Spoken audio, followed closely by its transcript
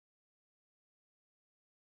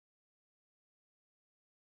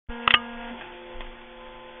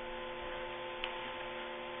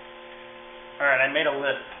Alright, I made a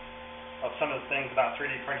list of some of the things about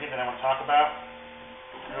 3D printing that I want to talk about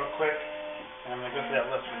real quick, and I'm going to go through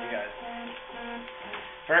that list with you guys.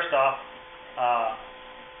 First off,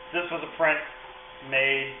 this was a print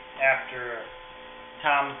made after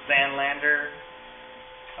Tom Sandlander,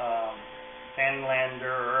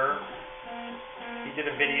 he did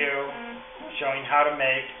a video showing how to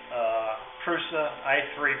make a Prusa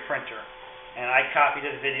i3 printer, and I copied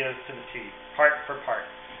his videos to the T, part for part.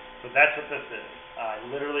 So that's what this is. I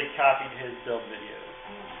literally copied his build videos.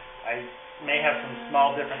 I may have some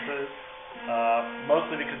small differences,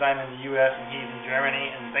 mostly because I'm in the U.S. and he's in Germany,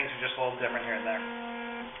 and things are just a little different here and there.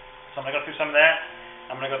 So I'm going to go through some of that.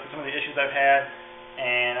 I'm going to go through some of the issues I've had,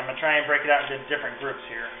 and I'm going to try and break it out into different groups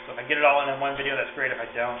here. So if I get it all in one video, that's great. If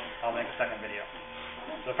I don't, I'll make a second video.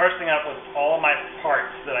 So first thing up was all of my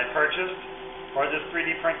parts that I purchased for this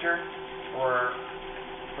 3D printer were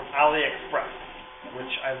from AliExpress,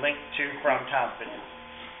 which I linked to from Tom's videos.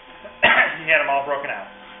 He had them all broken out.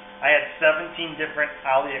 I had 17 different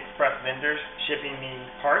AliExpress vendors shipping me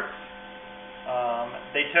parts.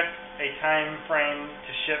 They took a time frame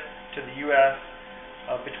to ship to the U.S.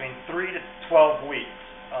 of between 3 to 12 weeks.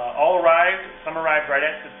 All arrived. Some arrived right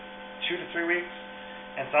at the 2 to 3 weeks,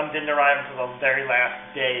 and some didn't arrive until the very last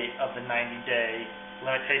day of the 90-day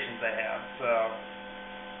limitations they have. So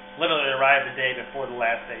literally they arrived the day before the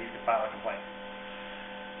last day you could file a complaint.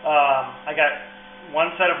 I got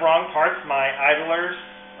one set of wrong parts. My idlers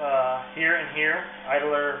here and here,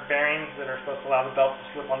 idler bearings that are supposed to allow the belt to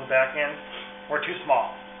slip on the back end, were too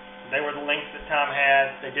small. They were the links that Tom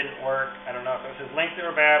had. They didn't work. I don't know if it was his links that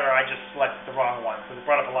were bad or I just selected the wrong one, because it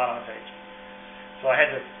brought up a lot on the page. So I had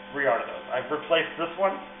to reorder those. I've replaced this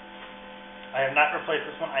one. I have not replaced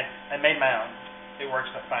this one. I made my own. It works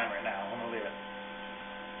just fine right now. I'm going to leave it.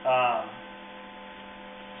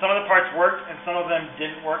 Some of the parts worked and some of them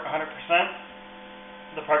didn't work 100%.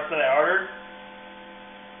 The parts that I ordered.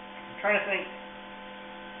 I'm trying to think.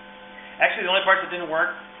 Actually, the only parts that didn't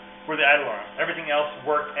work were the idle arms. Everything else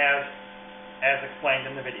worked as explained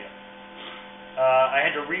in the video. I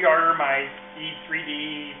had to reorder my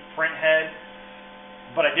E3D print head,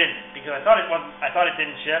 but I didn't, because I thought it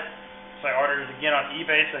didn't ship. So I ordered it again on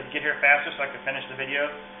eBay so I could get here faster so I could finish the video.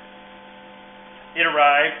 It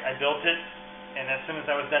arrived. I built it. And as soon as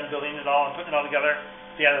I was done building it all and putting it all together,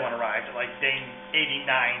 the other one arrived at like day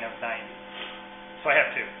 89 of 90. So I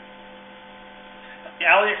have two. The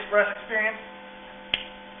AliExpress experience,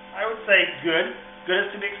 I would say good. Good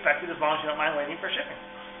is to be expected as long as you don't mind waiting for shipping.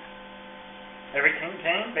 Everything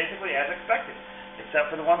came basically as expected, except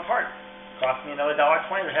for the one part. Cost me another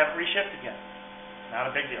 $1.20 to have it reshipped again. Not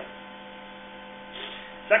a big deal.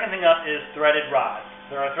 Second thing up is threaded rods.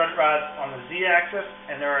 There are threaded rods on the Z-axis,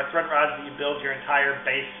 and there are threaded rods that you build your entire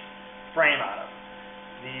base frame out of.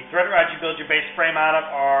 The threaded rods you build your base frame out of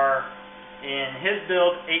are, in his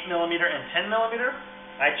build, 8mm and 10mm.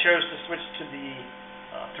 I chose to switch to the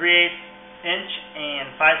 3/8 inch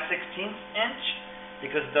and 5/16 inch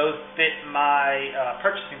because those fit my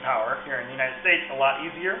purchasing power here in the United States a lot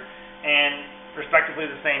easier, and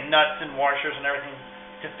respectively the same nuts and washers and everything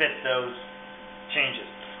to fit those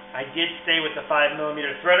changes. I did stay with the 5mm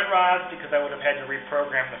threaded rods because I would have had to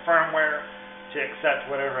reprogram the firmware to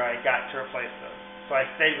accept whatever I got to replace those. So I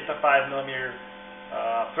stayed with the 5mm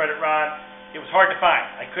threaded rod. It was hard to find.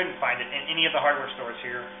 I couldn't find it in any of the hardware stores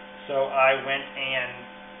here, so I went and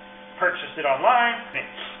purchased it online.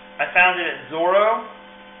 I found it at Zorro.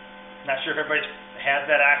 Not sure if everybody has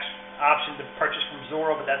that option to purchase from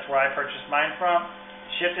Zorro, but that's where I purchased mine from.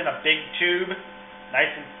 Shipped in a big tube,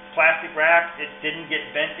 nice and plastic wrap. It didn't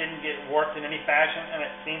get bent, didn't get warped in any fashion, and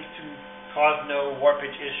it seems to cause no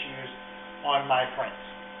warpage issues on my prints.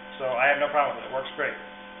 So I have no problem with it. It works great.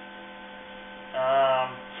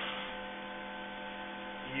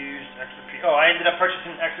 Used extra piece. Oh, I ended up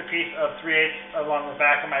purchasing an extra piece of 3/8 along the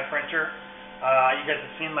back of my printer. You guys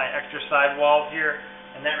have seen my extra side walls here,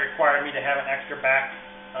 and that required me to have an extra back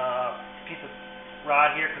piece of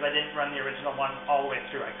rod here because I didn't run the original one all the way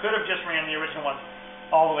through. I could have just ran the original one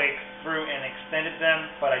all the way through and extended them,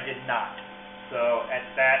 but I did not. So at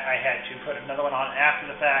that, I had to put another one on after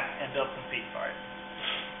the fact and build some feet for it.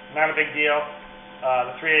 Not a big deal.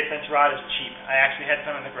 The 3/8 inch rod is cheap. I actually had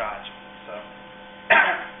some in the garage. So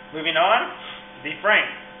moving on, the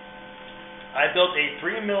frame. I built a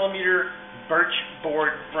 3mm birch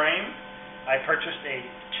board frame. I purchased a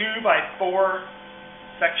 2x4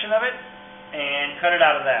 section of it and cut it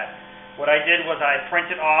out of that. What I did was I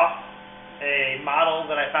printed off a model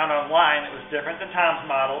that I found online that was different than Tom's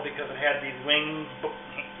model because it had these winged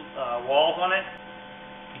walls on it.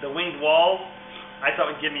 The winged walls I thought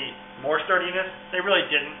would give me more sturdiness. They really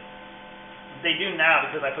didn't. They do now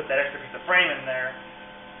because I put that extra piece of frame in there,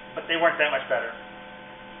 but they weren't that much better.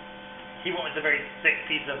 He went with a very thick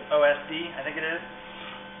piece of OSB, I think it is.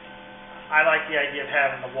 I like the idea of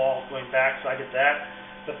having the walls going back, so I did that.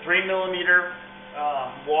 The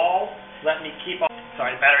 3mm wall let me keep on.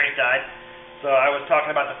 Sorry, the battery died. So I was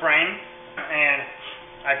talking about the frame, and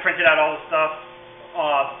I printed out all the stuff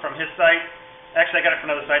from his site. Actually, I got it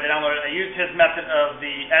from another site. I downloaded it. I used his method of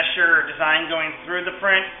the Escher design going through the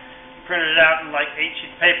print, printed it out in like 8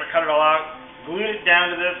 sheets of paper, cut it all out, glued it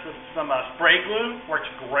down to this with some spray glue. Works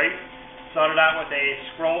great. Sawed it out with a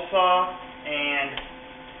scroll saw and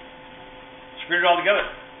screwed it all together.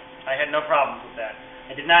 I had no problems with that.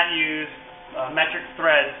 I did not use metric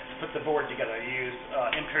threads to put the board together. I used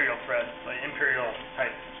imperial threads, like imperial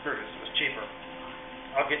type screws. It was cheaper.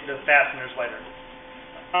 I'll get to the fasteners later.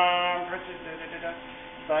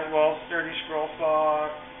 Sidewall, sturdy scroll saw,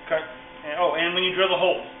 cut. And when you drill the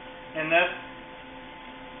holes in this,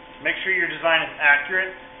 make sure your design is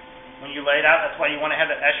accurate when you lay it out. That's why you want to have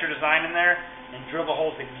that Escher design in there and drill the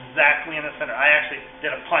holes exactly in the center. I actually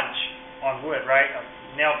did a punch on wood, right? A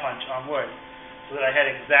nail punch on wood, so that I had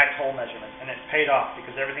exact hole measurements, and it paid off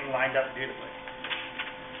because everything lined up beautifully.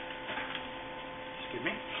 Excuse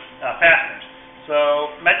me. Fasteners.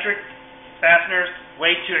 So metric fasteners,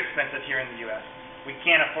 way too expensive here in the U.S. We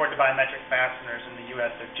can't afford to buy metric fasteners in the U.S.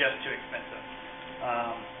 They're just too expensive.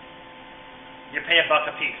 You pay $1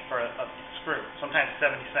 a piece for a screw, sometimes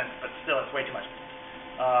 70 cents, but still it's way too much.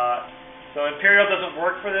 So Imperial doesn't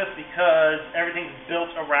work for this because everything's built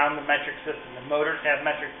around the metric system. The motors have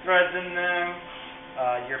metric threads in them.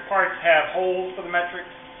 Your parts have holes for the metrics.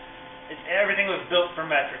 Everything was built for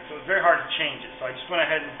metric, so it was very hard to change it. So I just went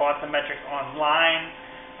ahead and bought the metrics online.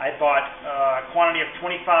 I bought a quantity of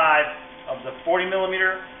 25 of the 40mm,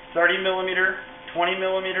 30mm,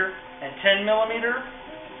 20mm, and 10mm,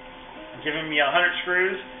 giving me 100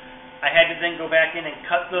 screws. I had to then go back in and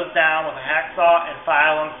cut those down with a hacksaw and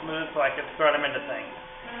file them smooth so I could thread them into things.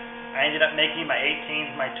 I ended up making my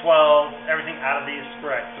 18s, my 12s, everything out of these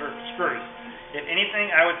screws. If anything,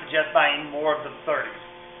 I would suggest buying more of the 30s.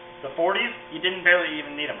 The 40s, you didn't barely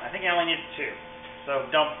even need them. I think I only needed 2. So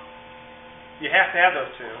you have to have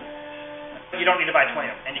those 2. You don't need to buy 20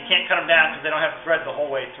 of them. And you can't cut them down because they don't have threads the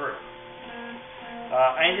whole way through.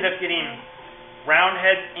 I ended up getting round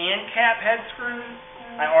head and cap head screws.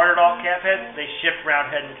 I ordered all cap heads. They shipped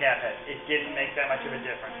round head and cap head. It didn't make that much of a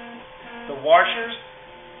difference. The washers,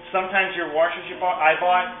 sometimes your washers I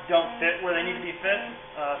bought don't fit where they need to be fit.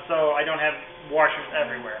 So I don't have washers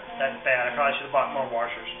everywhere. That's bad. I probably should have bought more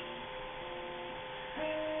washers.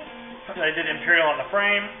 I did Imperial on the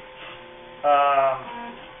frame.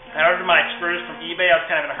 I ordered my screws from eBay. I was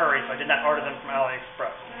kind of in a hurry, so I did not order them from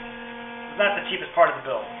AliExpress. It's not the cheapest part of the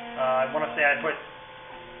build. I want to say I put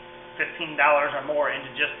 $15 or more into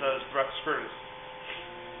just those screws.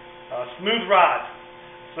 Smooth rods.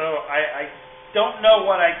 So I don't know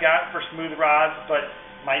what I got for smooth rods, but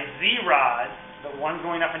my Z rod, the one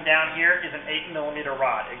going up and down here, is an 8mm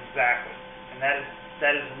rod exactly, and that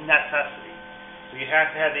is necessity. So you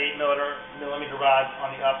have to have the 8mm rods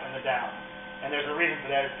on the up and the down. And there's a reason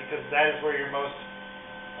for that, is because that is where your most,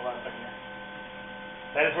 hold on a second here.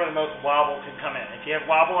 That is where the most wobble can come in. If you have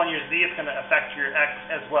wobble on your Z, it's going to affect your X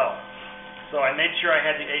as well. So I made sure I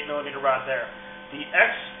had the 8mm rod there. The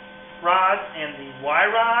X rods and the Y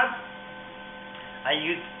rods, I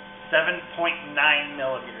used 7.9mm,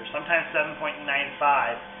 sometimes 7.95.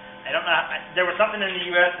 I don't know. There was something in the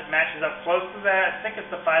U.S. that matches up close to that. I think it's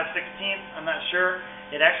the 5/16. I'm not sure.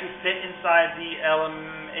 It actually fit inside the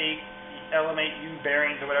LM8U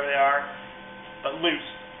bearings or whatever they are, but loose.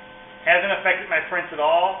 Hasn't affected my prints at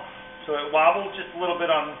all. So it wobbles just a little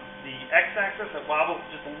bit on the X-axis. It wobbles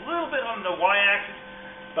just a little bit on the Y-axis.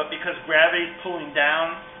 But because gravity's pulling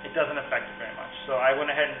down, it doesn't affect it very much. So I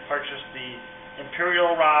went ahead and purchased the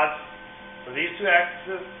Imperial rods for these 2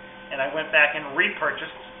 axes, and I went back and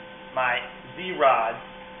repurchased my Z rods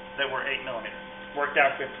that were 8mm. Worked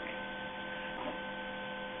out good for me.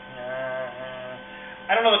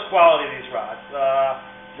 I don't know the quality of these rods.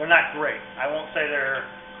 They're not great. I won't say they're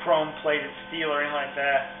chrome-plated steel or anything like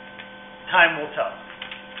that. Time will tell.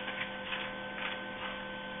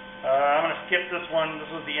 I'm going to skip this one. This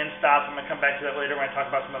was the end stop. I'm going to come back to that later when I talk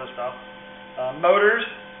about some other stuff. Motors.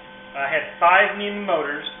 I had 5 NEMA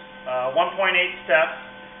motors, 1.8 steps,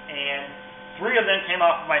 and 3 of them came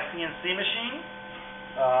off of my CNC machine.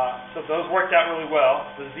 So those worked out really well.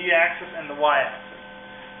 The Z-axis and the Y-axis.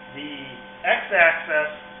 The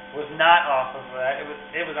X-axis was not off of that.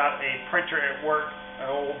 It was out of a printer at work, an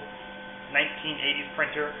old 1980s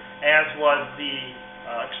printer, as was the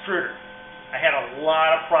extruder. I had a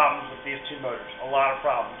lot of problems with these two motors, a lot of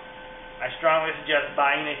problems. I strongly suggest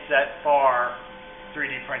buying a set for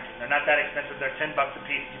 3D printing. They're not that expensive. They're $10 a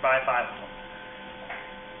piece. You buy 5 of them.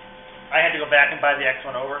 I had to go back and buy the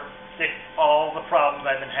X1 over, fix all the problems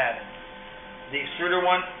I've been having. The extruder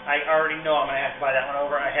one, I already know I'm going to have to buy that one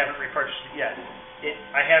over. I haven't repurchased it yet.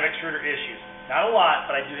 I have extruder issues. Not a lot,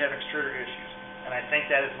 but I do have extruder issues. And I think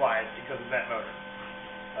that is why. It's because of that motor.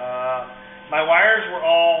 My wires were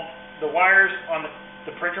all, the wires on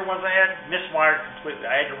the printer ones I had, miswired completely.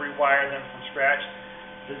 I had to rewire them from scratch.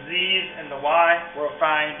 The Z's and the Y were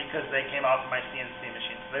fine because they came off of my CNC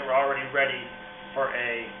machine. So they were already ready for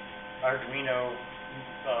a Arduino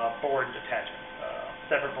board attachment,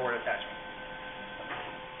 separate board attachment.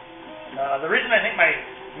 The reason I think my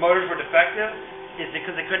motors were defective is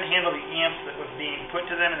because they couldn't handle the amps that was being put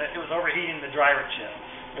to them, and it was overheating the driver chip.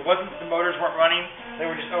 It wasn't the motors weren't running, they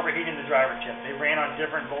were just overheating the driver chip. They ran on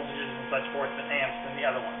different voltages and such forth than amps than the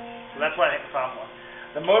other ones. So that's what I think the problem was.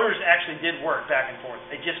 The motors actually did work back and forth.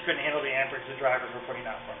 They just couldn't handle the amperage the drivers were putting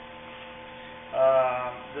out from.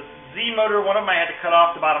 The Z motor, one of them I had to cut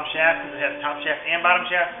off the bottom shaft because it had top shaft and bottom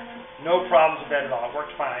shaft. No problems with that at all. It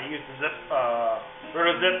worked fine. I used the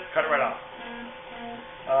Roto Zip, cut it right off.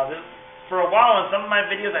 For a while in some of my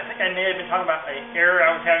videos, I think I may have been talking about an error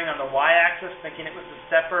I was having on the Y-axis, thinking it was the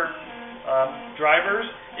stepper drivers.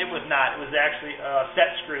 It was not. It was actually a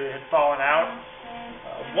set screw that had fallen out.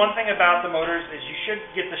 One thing about the motors is you should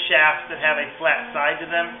get the shafts that have a flat side to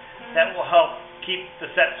them. That will help keep the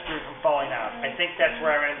set screw from falling out. I think that's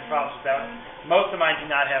where I ran into problems with that. Most of mine do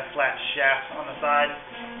not have flat shafts on the side.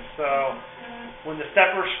 So when the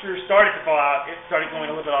stepper screw started to fall out, it started going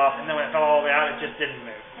a little bit off, and then when it fell all the way out, it just didn't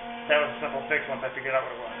move. That was a simple fix once I figured out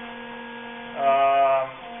what it was.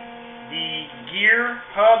 The gear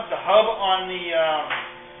hub, the hub on the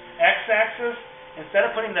X-axis, instead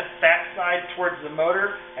of putting the fat side towards the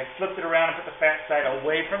motor, I flipped it around and put the fat side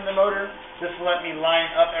away from the motor. This let me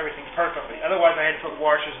line up everything perfectly. Otherwise, I had to put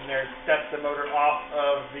washers in there to step the motor off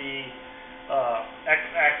of the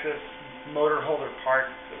X-axis motor holder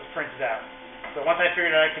part that was printed out. So once I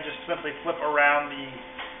figured out I could just simply flip around the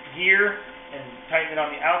gear and tighten it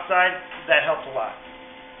on the outside, that helped a lot.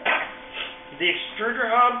 The extruder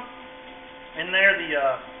hub in there, the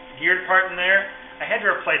geared part in there, I had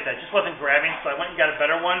to replace that. It just wasn't grabbing, so I went and got a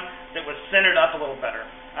better one that was centered up a little better.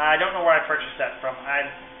 I don't know where I purchased that from. I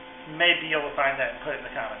may be able to find that and put it in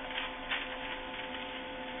the comments.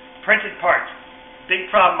 Printed parts.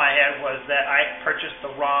 Big problem I had was that I purchased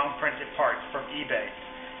the wrong printed parts from eBay.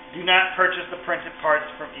 Do not purchase the printed parts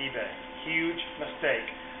from eBay. Huge mistake.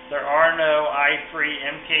 There are no i3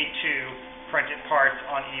 MK2 printed parts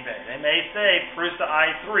on eBay. They may say Prusa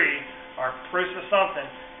i3 or Prusa something.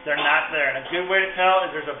 They're not there. And a good way to tell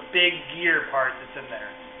is there's a big gear part that's in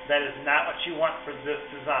there. That is not what you want for this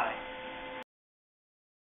design.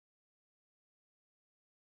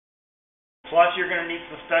 Plus, you're going to need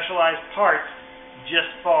some specialized parts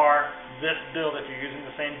just for this build if you're using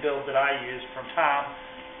the same build that I used from Tom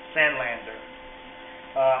Sandlander.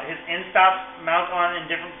 His end stops mount on in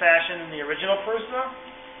different fashion than the original Prusa,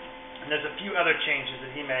 and there's a few other changes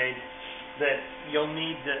that he made that you'll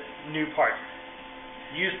need the new parts.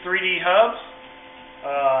 Use 3D hubs.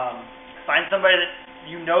 Find somebody that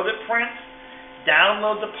you know that prints.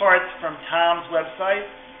 Download the parts from Tom's website,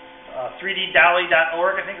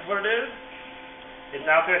 3ddolly.org, I think is what it is. It's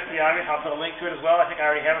out there, it's the obvious. I'll put a link to it as well. I think I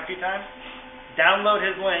already have a few times. Download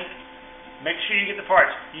his link. Make sure you get the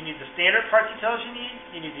parts. You need the standard parts he tells you need.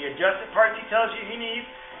 You need the adjusted parts he tells you need.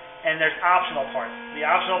 And there's optional parts. The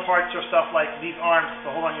optional parts are stuff like these arms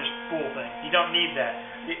to hold on your spool thing. You don't need that.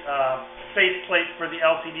 The face plate for the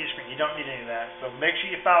LCD screen. You don't need any of that. So make sure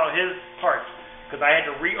you follow his parts. Because I had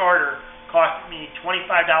to reorder. Cost me $25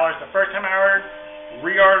 the first time I ordered.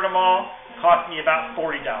 Reordered them all. Cost me about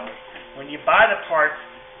 $40. When you buy the parts,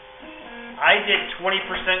 I did 20%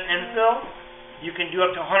 infill. You can do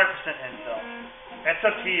up to 100% infill. That's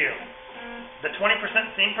up to you. The 20%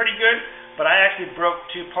 seemed pretty good, but I actually broke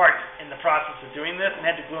 2 parts in the process of doing this and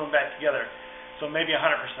had to glue them back together. So maybe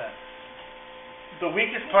 100%. The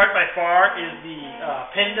weakest part by far is the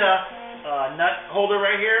Pinda nut holder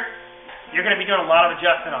right here. You're going to be doing a lot of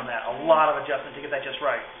adjustment on that, a lot of adjustment to get that just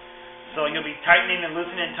right. So you'll be tightening and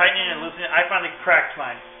loosening, tightening and loosening. I finally cracked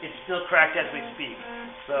mine. It's still cracked as we speak.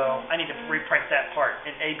 So I need to reprint that part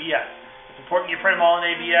in ABS. It's important you print them all in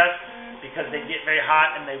ABS because they get very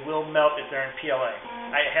hot and they will melt if they're in PLA.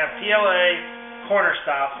 I have PLA corner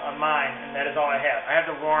stops on mine, and that is all I have. I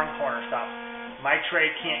have the wrong corner stops. My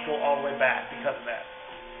tray can't go all the way back because of that.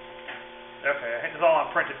 Okay, I think it's all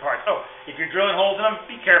on printed parts. Oh, if you're drilling holes in them,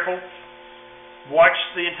 be careful. Watch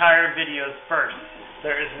the entire videos first.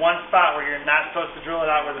 There is one spot where you're not supposed to drill it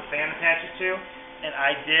out where the fan attaches to, and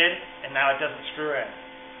I did, and now it doesn't screw in.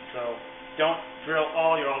 So don't drill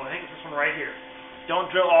all your holes. I think it's this one right here. Don't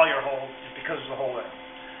drill all your holes just because there's a hole in it.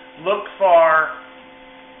 Look for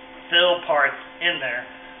fill parts in there,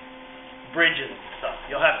 bridges and stuff.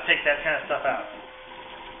 You'll have to take that kind of stuff out.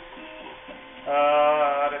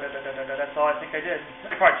 That's all I think I did.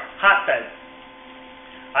 Parts. Hotbed.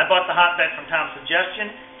 I bought the hotbed from Tom's Suggestion.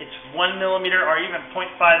 It's 1 millimeter or even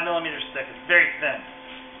 0.5 millimeters thick. It's very thin.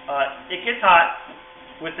 It gets hot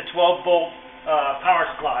with the 12-volt power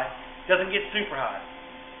supply. It doesn't get super hot,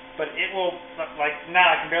 but it will, like now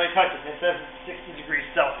I can barely touch it. It says it's 60 degrees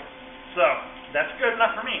Celsius. So that's good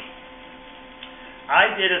enough for me.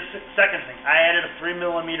 I did a second thing. I added a 3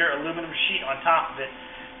 millimeter aluminum sheet on top of it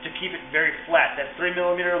to keep it very flat. That 3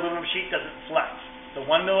 millimeter aluminum sheet doesn't flex. The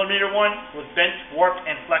 1 millimeter one was bent, warped,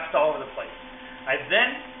 and flexed all over the place. I then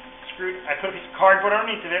put a piece of cardboard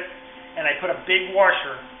underneath of it, and I put a big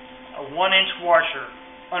washer, a 1-inch washer,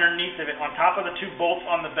 underneath of it on top of the 2 bolts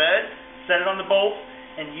on the bed, set it on the bolt,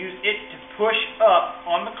 and use it to push up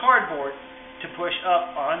on the cardboard, to push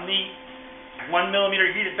up on the 1 millimeter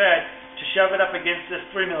heated bed, to shove it up against this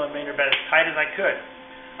 3 millimeter bed as tight as I could.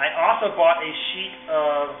 I also bought a sheet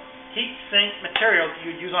of heat sink material that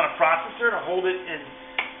you would use on a processor to hold it and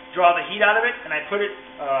draw the heat out of it, and I put it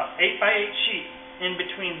 8x8 sheet in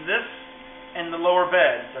between this and the lower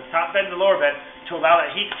bed, the top bed and the lower bed, to allow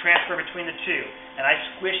that heat to transfer between the two. And I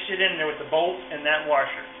squished it in there with the bolts and that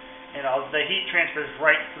washer, and the heat transfers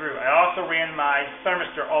right through. I also ran my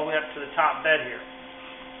thermistor all the way up to the top bed here.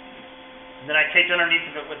 And then I taped underneath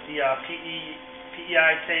of it with the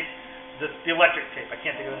PEI tape, the electric tape. I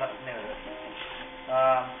can't think of the name of it.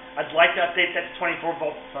 I'd like to update that to 24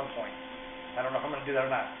 volts at some point. I don't know if I'm going to do that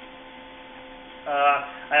or not.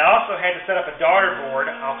 I also had to set up a daughter board,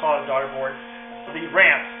 I'll call it a daughter board, for the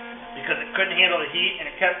ramps, because it couldn't handle the heat and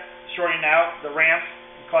it kept shorting out the ramps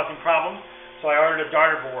and causing problems. So I ordered a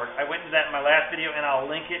daughter board. I went into that in my last video, and I'll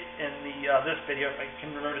link it in this video if I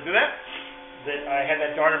can remember to do that. That I had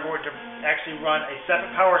that daughter board to actually run a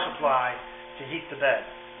separate power supply to heat the bed.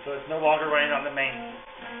 So it's no longer running on the main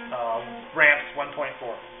ramps 1.4.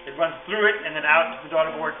 It runs through it and then out to the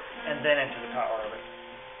daughter board and then into the power of it.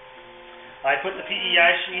 I put the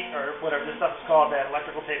PEI sheet, or whatever this stuff is called, that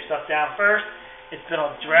electrical tape stuff, down first. It's been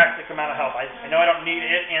a drastic amount of help. I know I don't need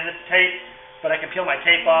it and this tape, but I can peel my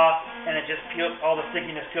tape off, and it just peels, all the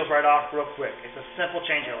stickiness peels right off real quick. It's a simple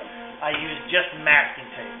changeover. I use just masking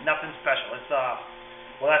tape, nothing special. It's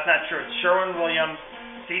well, that's not true. It's Sherwin-Williams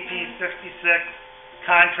CP66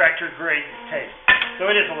 contractor grade tape. So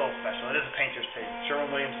it is a little special. It is a painter's tape.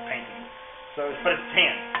 Sherwin-Williams painting. But it's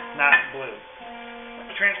tan, not blue.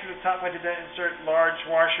 Transfer to the top. I did that. Insert large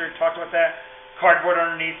washer. Talked about that. Cardboard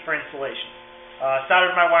underneath for insulation.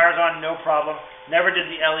 Soldered my wires on, no problem. Never did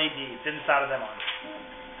the LED. Didn't solder them on.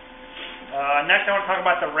 Next, I want to talk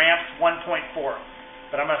about the ramps 1.4.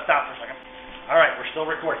 But I'm going to stop for a second. All right, we're still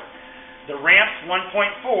recording. The ramps 1.4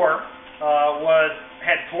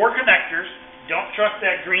 had 4 connectors. Don't trust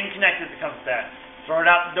that green connector that comes with that. Throw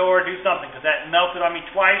it out the door. Do something, because that melted on me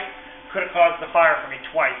twice. Could have caused the fire for me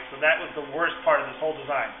twice. So that was the worst part of this whole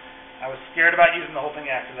design. I was scared about using the whole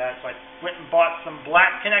thing after that, so I went and bought some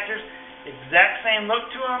black connectors. Exact same look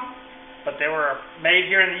to them, but they were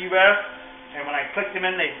made here in the U.S., and when I clicked them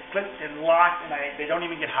in, they clicked and locked, and they don't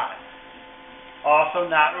even get hot.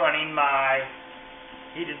 Also not running my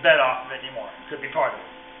heated bed off of it anymore. Could be part of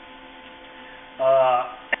it.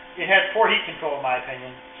 It has poor heat control, in my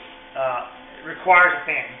opinion. It requires a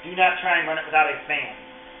fan. Do not try and run it without a fan.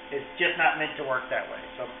 It's just not meant to work that way.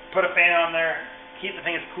 So put a fan on there. Keep the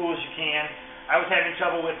thing as cool as you can. I was having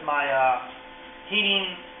trouble with my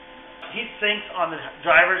heat sinks on the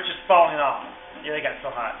drivers just falling off. Yeah, they got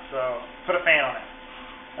so hot. So put a fan on it.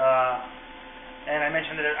 And I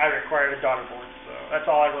mentioned that I required a daughter board. So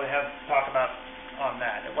that's all I really have to talk about on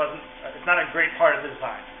that. It's not a great part of the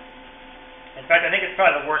design. In fact, I think it's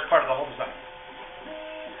probably the worst part of the whole design.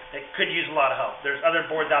 It could use a lot of help. There's other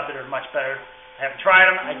boards out there that are much better. I haven't tried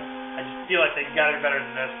them. I just feel like they got to be better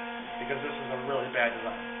than this, because this is a really bad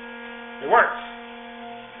design. It works.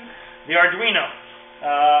 The Arduino.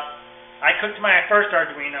 I cooked my first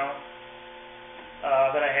Arduino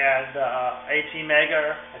that I had, AT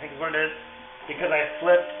Mega, I think is what it is, because I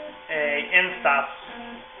flipped a end-stop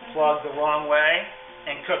plug the wrong way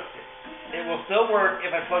and cooked it. It will still work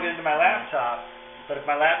if I plug it into my laptop, but if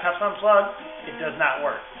my laptop's unplugged, it does not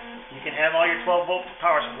work. You can have all your 12-volt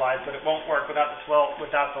power supplies, but it won't work without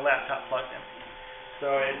the laptop plugged in. So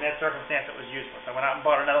in that circumstance, it was useless. I went out and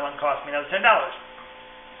bought another one. Cost me another $10.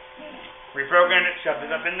 reprogrammed it, shoved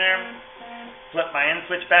it up in there, flipped my in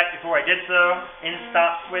switch back before I did so, in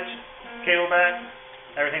stop switch, cable back,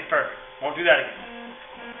 everything's perfect. Won't do that again.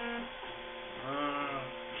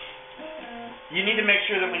 You need to make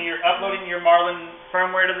sure that when you're uploading your Marlin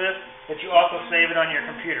firmware to this, that you also save it on your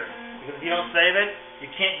computer. Because if you don't save it, you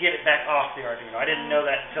can't get it back off the Arduino. I didn't know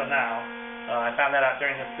that until now. I found that out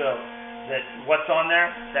during this build. That what's on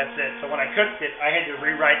there, that's it. So when I cooked it, I had to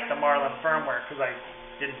rewrite the Marlin firmware because I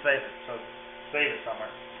didn't save it. So save it somewhere.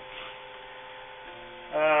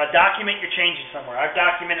 Document your changes somewhere. I've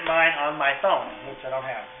documented mine on my phone, which I don't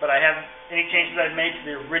have. But I have any changes I've made to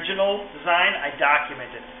the original design, I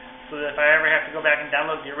document it. So that if I ever have to go back and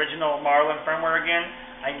download the original Marlin firmware again,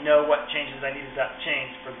 I know what changes I needed to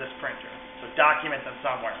change for this printer. So document them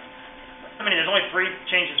somewhere. I mean, there's only 3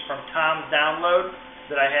 changes from Tom's download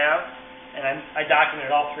that I have, and I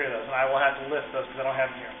documented all 3 of those, and I will have to list those because I don't have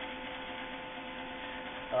them here.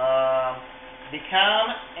 The COM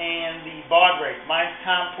and the baud rate. Mine's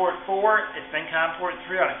COM port 4. It's been COM port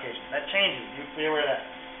 3 on occasion. That changes. You be aware of that.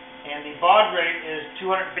 And the baud rate is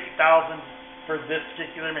 250,000 for this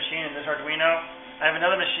particular machine and this Arduino. I have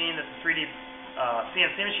another machine that's a 3D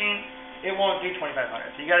CNC machine. It won't do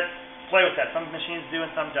 2,500. So you got to play with that. Some machines do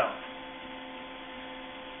and some don't.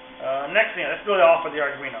 Next thing, that's really all for the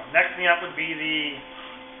Arduino. Next thing up would be the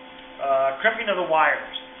crimping of the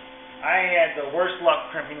wires. I had the worst luck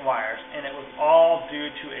crimping wires, and it was all due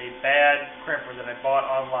to a bad crimper that I bought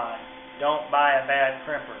online. Don't buy a bad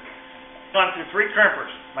crimper. I've gone through 3 crimpers.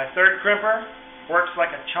 My 3rd crimper works like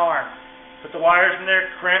a charm. Put the wires in there,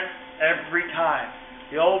 crimp every time.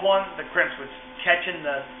 The old one, the crimps would catch in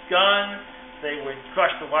the gun. They would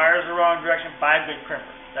crush the wires the wrong direction. Buy a good crimper.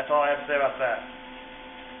 That's all I have to say about that.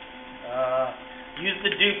 Use the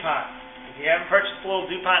DuPont. If you haven't purchased a little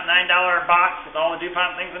DuPont $9 box with all the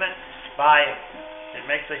DuPont things in it, buy it. It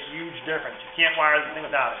makes a huge difference. You can't wire this thing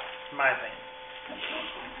without it, in my opinion.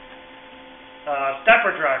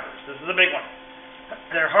 Stepper drivers. This is a big one.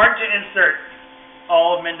 They're hard to insert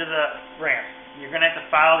all of them into the ramp. You're going to have to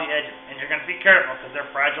file the edges, and you're going to be careful because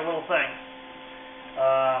they're fragile little things.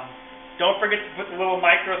 Don't forget to put the little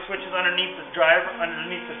micro switches underneath the driver,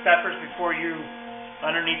 underneath the steppers before you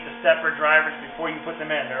put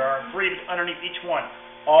them in. There are 3 underneath each one.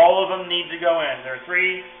 All of them need to go in. There are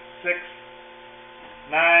 3, 6,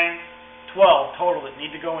 9, 12 total that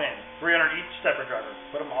need to go in. 3 under each stepper driver.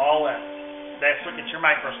 Put them all in. That's what gets your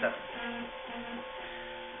micro stepper.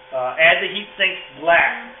 Add the heat sink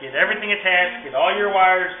black. Get everything attached. Get all your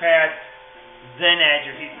wires attached. Then add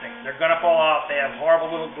your heat sinks. They're going to fall off. They have horrible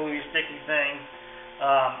little gluey, sticky things.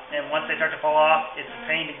 And once they start to fall off, it's a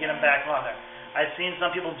pain to get them back on there. I've seen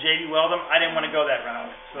some people JB weld them. I didn't want to go that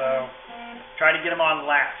route. So try to get them on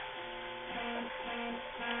last.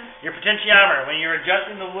 Your potentiometer. When you're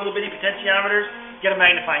adjusting the little bitty potentiometers, get a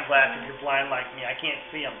magnifying glass if you're blind like me. I can't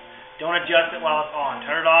see them. Don't adjust it while it's on.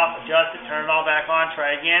 Turn it off, adjust it, turn it all back on,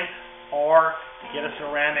 try again, or get a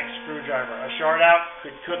ceramic screwdriver. A short out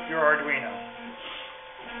could cook your Arduino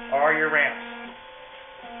or your ramps.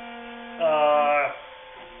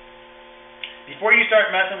 Before you start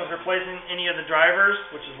messing with replacing any of the drivers,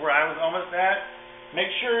 which is where I was almost at, make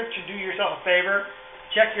sure to do yourself a favor,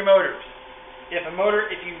 check your motors. If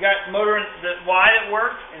you've got motor in the Y that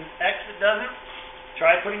works and X that doesn't,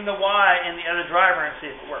 try putting the Y in the other driver and see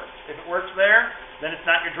if it works. If it works there, then it's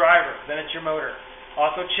not your driver, then it's your motor.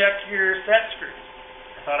 Also check your set screws.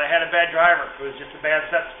 I thought I had a bad driver. It was just a bad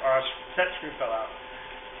set screw fell out.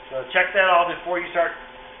 So check that all before you start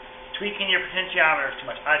tweaking your potentiometers too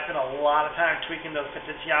much. I spent a lot of time tweaking those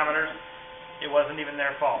potentiometers. It wasn't even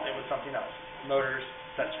their fault. It was something else. Motors,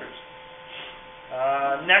 set screws.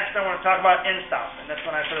 Next, I want to talk about in-stop, and that's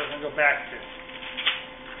what I said I was going to go back to.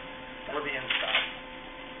 For the in-stop.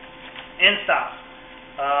 In-stop.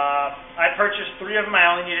 I purchased 3 of them.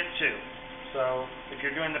 I only needed 2. So if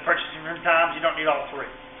you're doing the purchasing from Tom's, you don't need all 3.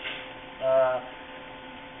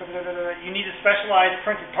 You need a specialized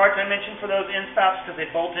printed parts I mentioned for those in-stops because they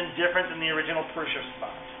bolt in different than the original Prusa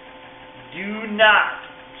spots. Do not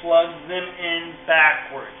plug them in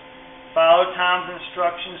backwards. Follow Tom's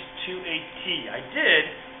instructions to a T. I did,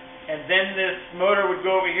 and then this motor would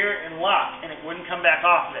go over here and lock, and it wouldn't come back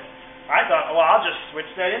off of it. I thought, well, I'll just switch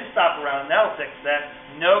that in-stop around, and that'll fix that.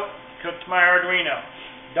 Nope, cooked my Arduino.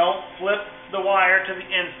 Don't flip the wire to the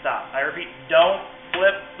in-stop. I repeat, don't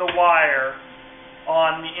flip the wire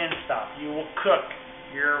on the in-stop. You will cook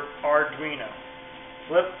your Arduino.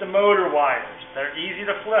 Flip the motor wires. They're easy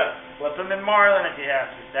to flip. Flip them in Marlin if you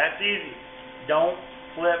have to. That's easy. Don't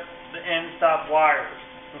flip the in-stop wires.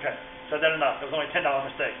 Okay, said that enough. It was only a $10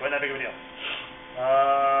 mistake. Wasn't that big of a deal.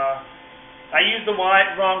 I used the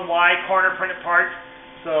wrong Y corner printed part,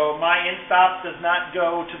 so my end stop does not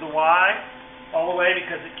go to the Y all the way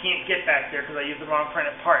because it can't get back there because I used the wrong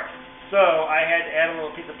printed part. So I had to add a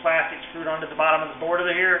little piece of plastic screwed onto the bottom of the board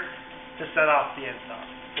over here to set off the end stop.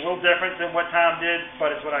 It's a little different than what Tom did,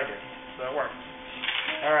 but it's what I did, so it works.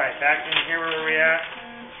 All right, back in here, where are we at?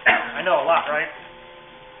 I know a lot, right?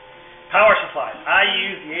 Power supplies. I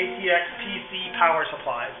use the ATX PC power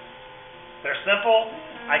supplies. They're simple.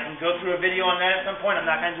 I can go through a video on that at some point. I'm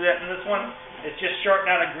not going to do that in this one. It's just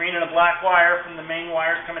shorting out a green and a black wire from the main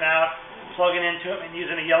wires coming out, plugging into them, and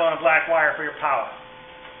using a yellow and a black wire for your power.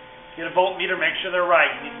 Get a voltmeter, make sure they're right.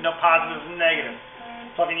 You need to know positives and negatives.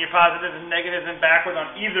 Plugging your positives and negatives in backwards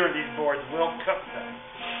on either of these boards will cook them.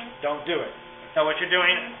 Don't do it. Know what you're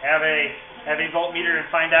doing. Have a voltmeter and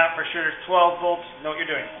find out for sure there's 12 volts. Know what you're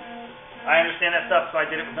doing. I understand that stuff, so I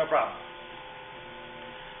did it with no problem.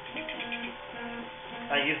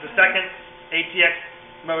 I used the second ATX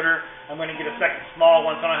motor. I'm going to get a second small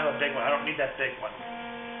one, so I don't have a big one. I don't need that big one.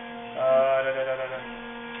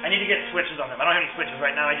 I need to get switches on them. I don't have any switches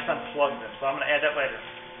right now. I just unplugged them, so I'm going to add that later.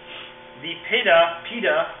 The PIDA,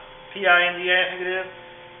 P-I-N-D-A, I think it is,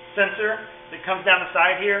 sensor that comes down the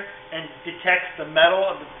side here and detects the metal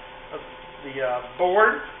of the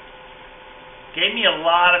board, gave me a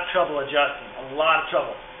lot of trouble adjusting, a lot of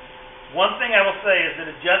trouble. One thing I will say is that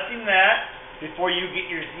adjusting that before you get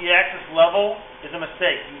your Z-axis level is a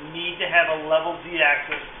mistake. You need to have a level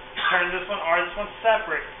Z-axis. Turn this one or this one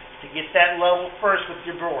separate to get that level first with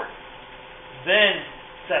your board. Then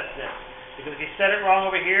set this. Because if you set it wrong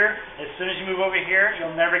over here, as soon as you move over here,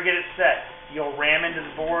 you'll never get it set. You'll ram into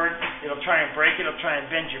the board. It'll try and break it. It'll try and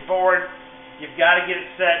bend your board. You've got to get it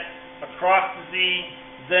set across the Z,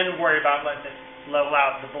 then worry about letting it level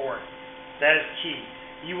out the board. That is key.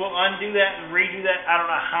 You will undo that and redo that I don't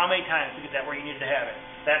know how many times to get that where you needed to have it.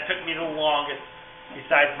 That took me the longest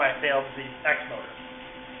besides my failed ZX motor.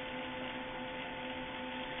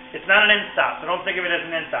 It's not an end stop, so don't think of it as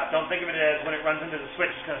an end stop. Don't think of it as when it runs into the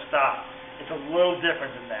switch it's going to stop. It's a little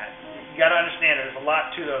different than that. You got to understand there's a lot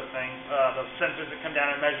to those things. Those sensors that come down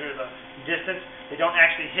and measure the distance, they don't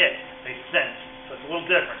actually hit. They sense. So it's a little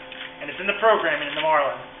different. And it's in the programming in the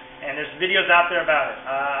Marlin. And there's videos out there about it.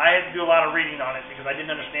 I had to do a lot of reading on it because I didn't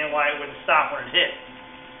understand why it wouldn't stop when it hit.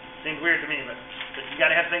 Seems weird to me, but you got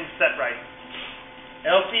to have things set right.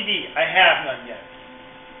 LCD, I have none yet.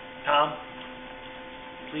 Tom,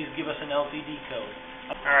 please give us an LCD code.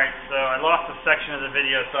 Alright, so I lost a section of the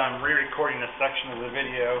video, so I'm re-recording a section of the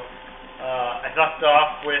video. I left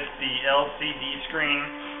off with the LCD screen,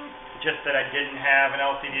 just that I didn't have an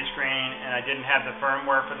LCD screen, and I didn't have the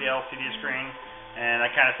firmware for the LCD screen. And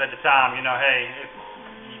I kind of said to Tom, you know, hey, if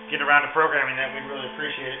you get around to programming that, we'd really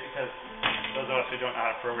appreciate it, because those of us who don't know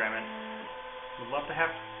how to program it would love to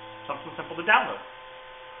have something simple to download.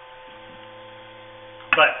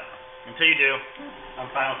 But until you do,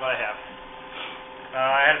 I'm fine with what I have.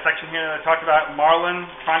 I had a section here that I talked about Marlin,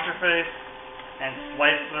 Contraface, and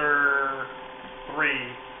Slicer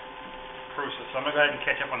 3 Prusa. So I'm going to go ahead and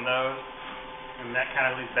catch up on those, and that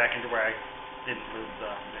kind of leads back into where I didn't lose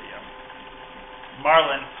the video.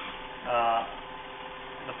 Marlin,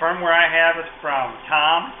 the firmware I have is from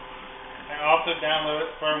Tom. I also downloaded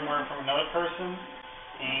firmware from another person,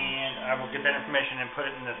 and I will get that information and put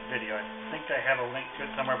it in this video. I think I have a link to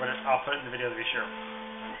it somewhere, but I'll put it in the video to be sure.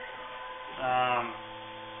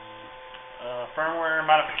 Firmware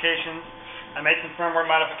modifications. I made some firmware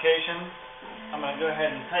modifications. I'm going to go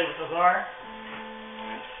ahead and tell you what those are.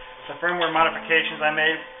 The firmware modifications I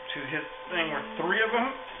made to his thing were 3 of them.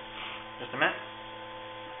 Just a minute.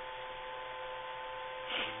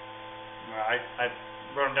 I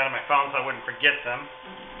wrote them down on my phone so I wouldn't forget them.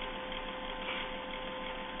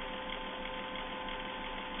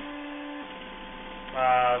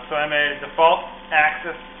 So I made default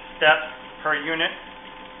axis steps per unit.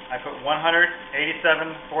 I put 187,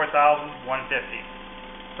 4,000,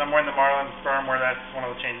 150. Somewhere in the Marlin firmware, that's one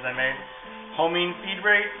of the changes I made. Homing feed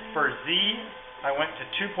rate for Z, I went to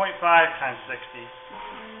 2.5 times 60.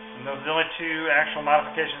 And those are the only 2 actual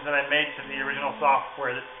modifications that I made to the original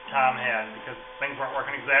software that Tom had, because things weren't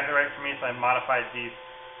working exactly right for me, so I modified these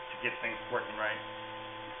to get things working right.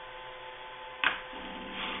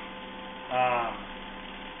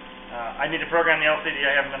 I need to program the LCD,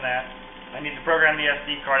 I haven't done that. I need to program the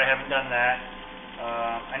SD card, I haven't done that.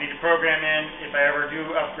 I need to program in, if I ever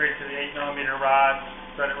do upgrade to the 8mm rod,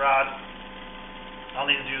 threaded rod, I'll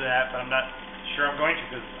need to do that, but I'm not sure I'm going to,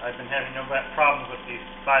 because I've been having no problems with these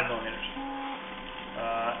 5mm.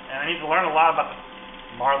 And I need to learn a lot about the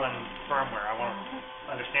Marlin firmware. I want to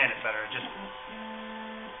understand it better. Just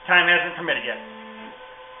time hasn't permitted yet.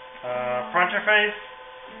 Fronterface.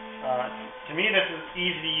 To me, this is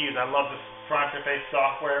easy to use. I love this Fronterface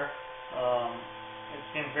software. It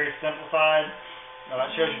seems very simplified.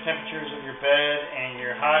 It shows you temperatures of your bed and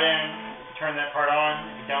your hot end. You can turn that part on.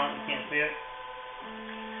 If you don't, you can't see it.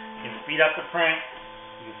 You can speed up the print.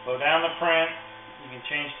 You can slow down the print. You can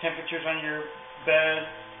change temperatures on your bed.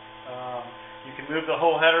 You can move the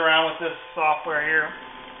whole head around with this software here.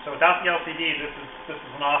 So without the LCD, this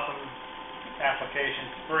is an awesome application.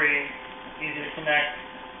 It's free, easy to connect.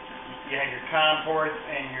 You have your COM ports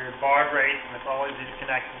and your baud rates, and it's all easy to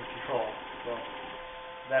connect and control. So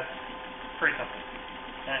that's pretty simple,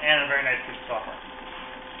 and a very nice piece of software.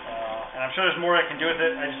 And I'm sure there's more I can do with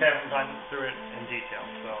it. I just haven't gone through it in detail,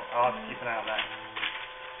 so I'll have to keep an eye on that.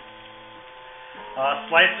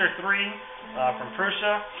 Slicer 3 from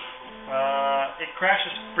Prusa. It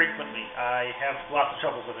crashes frequently. I have lots of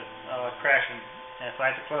troubles with it crashing, and so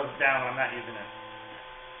I have to close it down when I'm not using it.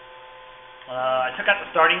 I took out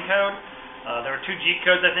the starting code. There were 2 G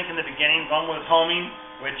codes, I think, in the beginning. One was homing,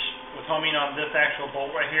 which was homing on this actual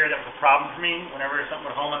bolt right here. That was a problem for me. Whenever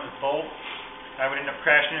something would home on this bolt, I would end up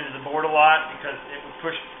crashing into the board a lot because it would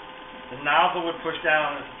push, the nozzle would push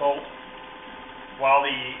down on this bolt while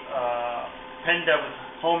the Penda was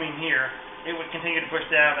homing here. It would continue to push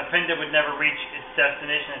down. The Penda would never reach its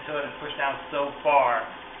destination until it had pushed down so far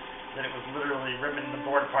that it was literally ripping the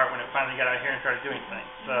board apart when it finally got out here and started doing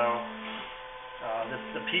things. So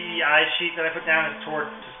the PEI sheet that I put down is toward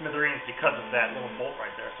to smithereens because of that little bolt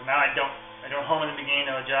right there. So now I don't home in the beginning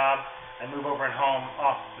of a job. I move over and home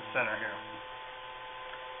off the center here.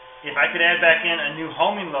 If I could add back in a new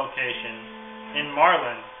homing location in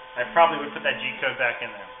Marlin, I probably would put that G code back in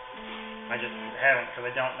there. I just haven't because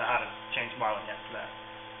I don't know how to change Marlin yet for that.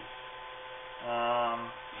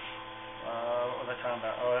 What was I talking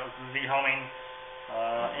about? Oh, that was the Z homing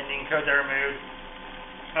ending codes I removed.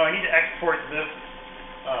 Oh, I need to export this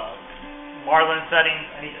Marlin settings.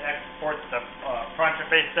 I need to export the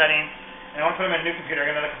Fronterface settings. And I want to put them in a new computer.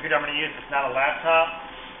 I got another computer I'm going to use. It's not a laptop.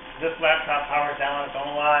 This laptop powers down on its own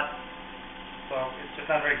a lot. So it's just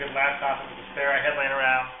not a very good laptop. It was a spare I had laying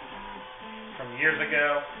around from years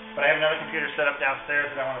ago. But I have another computer set up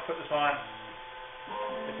downstairs that I want to put this on.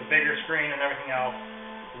 It's a bigger screen and everything else.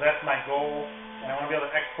 So that's my goal. And I want to be able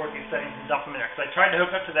to export these settings and dump them in there. Because I tried to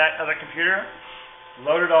hook up to that other computer,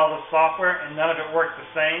 loaded all the software, and none of it worked the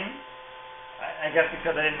same. I guess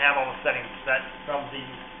because I didn't have all the settings set from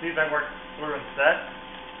these I worked through and set.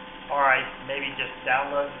 Or I maybe just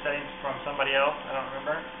downloaded the settings from somebody else. I don't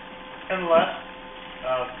remember. Unless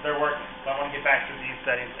they're working. So I want to get back to these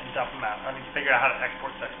settings and dump them out. I need to figure out how to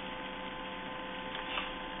export settings.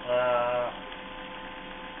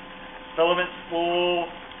 Filament spool.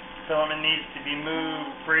 Filament needs to be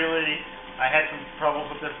moved freely. I had some troubles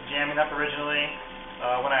with this jamming up originally.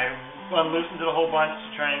 When I unloosened it a whole bunch to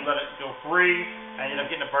try and let it go free, I ended up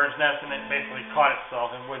getting a bird's nest and it basically caught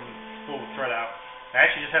itself and wouldn't spool the thread out. I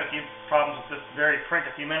actually just had a few problems with this very print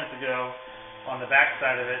a few minutes ago. On the back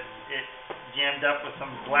side of it, it jammed up with some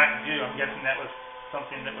black goo. I'm guessing that was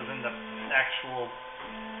something that was in the actual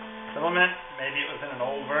filament. Maybe it was in an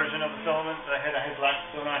old version of the filament that I had black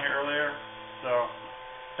filament on here earlier. So,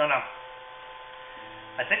 don't know.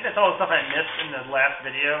 I think that's all the stuff I missed in the last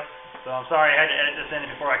video. So I'm sorry I had to edit this in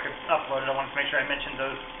before I could upload it. I wanted to make sure I mentioned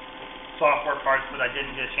those software parts that I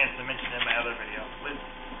didn't get a chance to mention in my other video.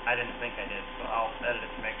 I didn't think I did, so I'll edit it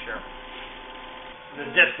to make sure. The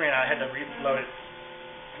disk ran out, I had to reload it.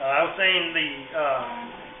 I was saying the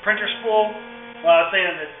printer spool, I was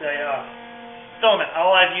saying that the filament,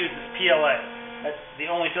 all I've used is PLA. That's the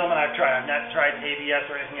only filament I've tried. I've not tried ABS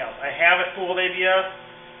or anything else. I have a spool of ABS,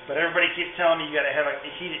 but everybody keeps telling me you got to have a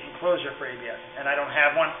heated enclosure for ABS, and I don't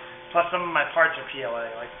have one. Plus some of my parts are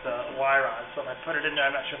PLA, like the Y rod, so if I put it in there,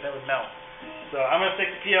 I'm not sure if they would melt. So I'm going to stick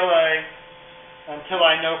to PLA until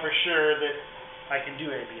I know for sure that I can do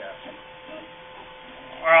ABS.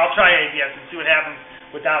 Or I'll try ABS and see what happens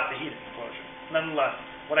without the heated enclosure. Nonetheless,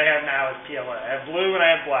 what I have now is PLA. I have blue and I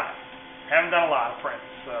have black. I haven't done a lot of prints,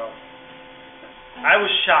 so I was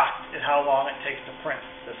shocked at how long it takes to print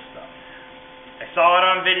this stuff. I saw it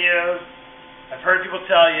on videos. I've heard people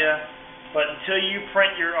tell you, but until you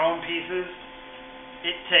print your own pieces,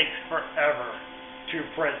 it takes forever to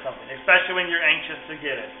print something, especially when you're anxious to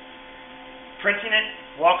get it. Printing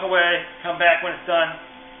it, walk away, come back when it's done,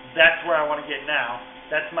 that's where I want to get now.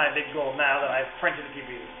 That's my big goal now that I've printed a few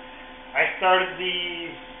pieces. I started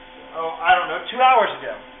these, 2 hours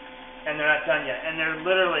ago, and they're not done yet. And they're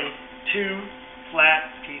literally 2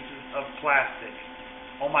 flat pieces of plastic.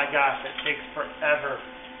 Oh my gosh, it takes forever.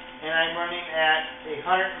 And I'm running at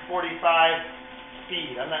 145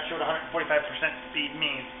 speed. I'm not sure what 145% speed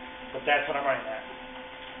means, but that's what I'm running at.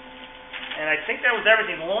 And I think that was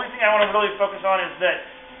everything. The only thing I want to really focus on is that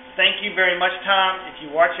thank you very much, Tom. If you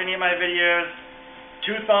watch any of my videos,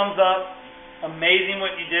 2 thumbs up. Amazing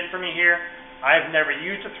what you did for me here. I've never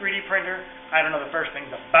used a 3D printer. I don't know the first things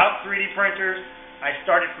about 3D printers. I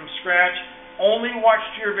started from scratch. Only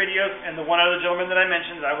watched your videos, and the one other gentleman that I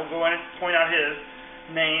mentioned, I will go in and point out his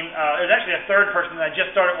name. There's actually a third person that I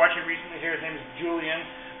just started watching recently here. His name is Julian.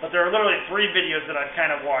 But there are literally 3 videos that I've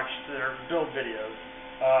kind of watched that are build videos.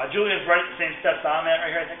 Julian's right at the same steps I'm at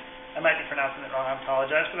right here, I think. I might be pronouncing it wrong. I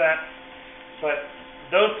apologize for that. But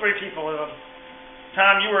those 3 people,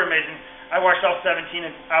 Tom, you were amazing. I watched all 17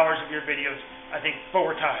 hours of your videos, I think,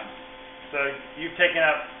 4 times. So you've taken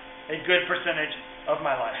up a good percentage of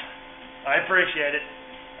my life. I appreciate it.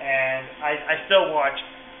 And I still watch.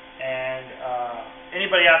 And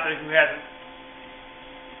anybody out there who hasn't,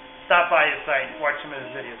 stop by his site and watch some of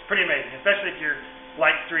his videos. Pretty amazing, especially if you're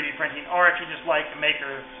like 3D printing, or if you just like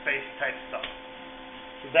maker space type stuff.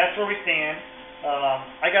 So that's where we stand.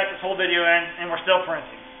 I got this whole video in, and we're still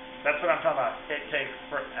printing. That's what I'm talking about. It takes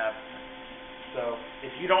forever. So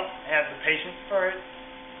if you don't have the patience for it,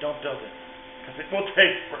 don't build it, because it will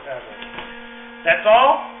take forever. That's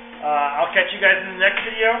all. I'll catch you guys in the next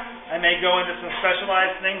video. I may go into some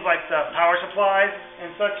specialized things like the power supplies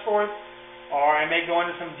and such forth, or I may go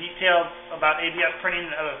into some details about ABS printing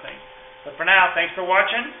and other things. But for now, thanks for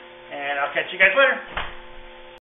watching, and I'll catch you guys later.